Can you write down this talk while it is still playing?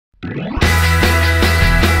There's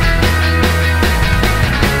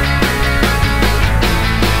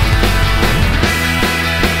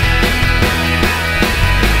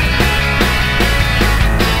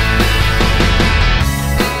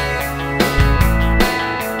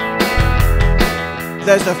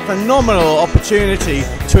a phenomenal opportunity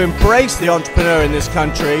to embrace the entrepreneur in this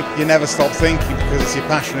country. You never stop thinking because it's your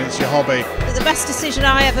passion, it's your hobby. The best decision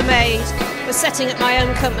I ever made was setting up my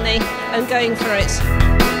own company and going for it.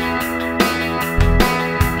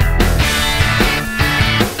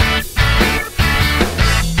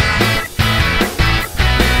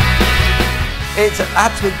 It's an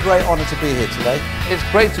absolute great honour to be here today. It's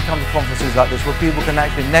great to come to conferences like this where people can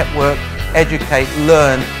actually network, educate,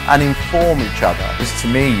 learn and inform each other. To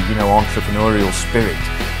me, you know, entrepreneurial spirit,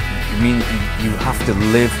 I mean, you have to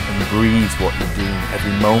live and breathe what you're doing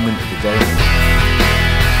every moment of the day.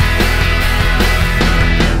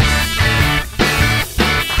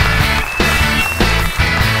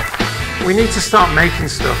 We need to start making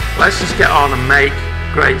stuff. Let's just get on and make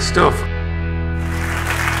great stuff.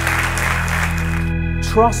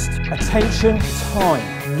 Trust, attention,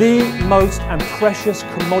 time, the most and precious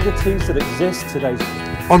commodities that exist today.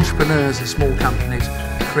 Entrepreneurs and small companies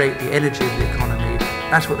create the energy of the economy.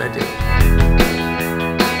 That's what they're doing.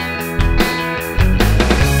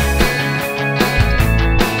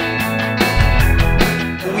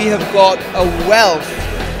 We have got a wealth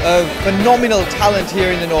of phenomenal talent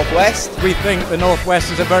here in the Northwest. We think the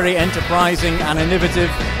Northwest is a very enterprising and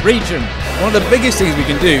innovative region. One of the biggest things we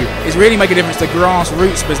can do is really make a difference to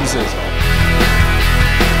grassroots businesses.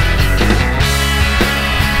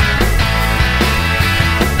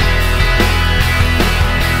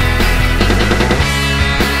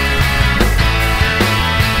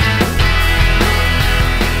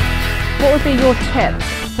 What would be your tips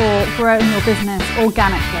for growing your business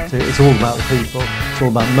organically? It's all about the people. It's all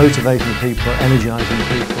about motivating people, energising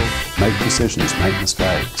people. Make decisions, make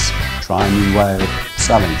mistakes, try a new way of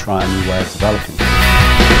selling, try a new way of developing.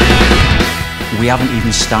 We haven't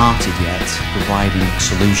even started yet providing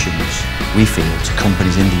solutions, we feel, to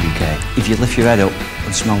companies in the UK. If you lift your head up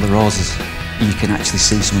and smell the roses, you can actually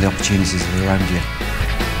see some of the opportunities that are around you.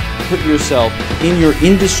 Put yourself in your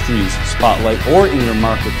industry's spotlight or in your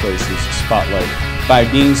marketplace's spotlight by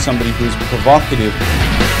being somebody who's provocative.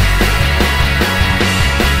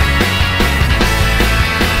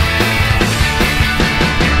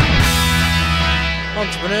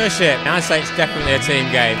 Entrepreneurship, I say it's definitely a team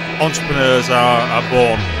game. Entrepreneurs are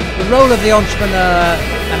born. The role of the entrepreneur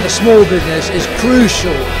and the small business is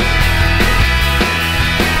crucial.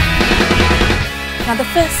 Now the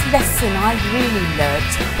first lesson I really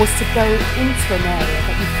learnt was to go into an area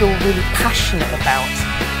that you feel really passionate about.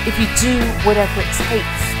 If you do whatever it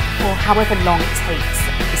takes, or however long it takes,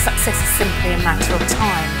 the success is simply a matter of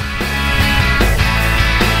time.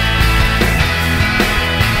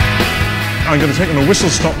 I'm going to take on a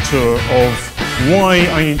whistle-stop tour of why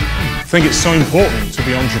I think it's so important to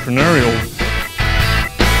be entrepreneurial.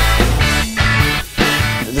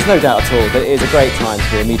 There's no doubt at all that it is a great time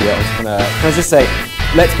to be a media entrepreneur. Can I just say,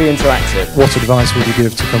 let's be interactive. What advice would you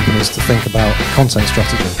give to companies to think about content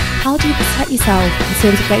strategy? How do you protect yourself in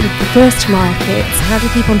terms of getting the first to market? How do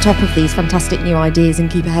you keep on top of these fantastic new ideas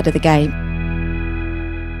and keep ahead of the game?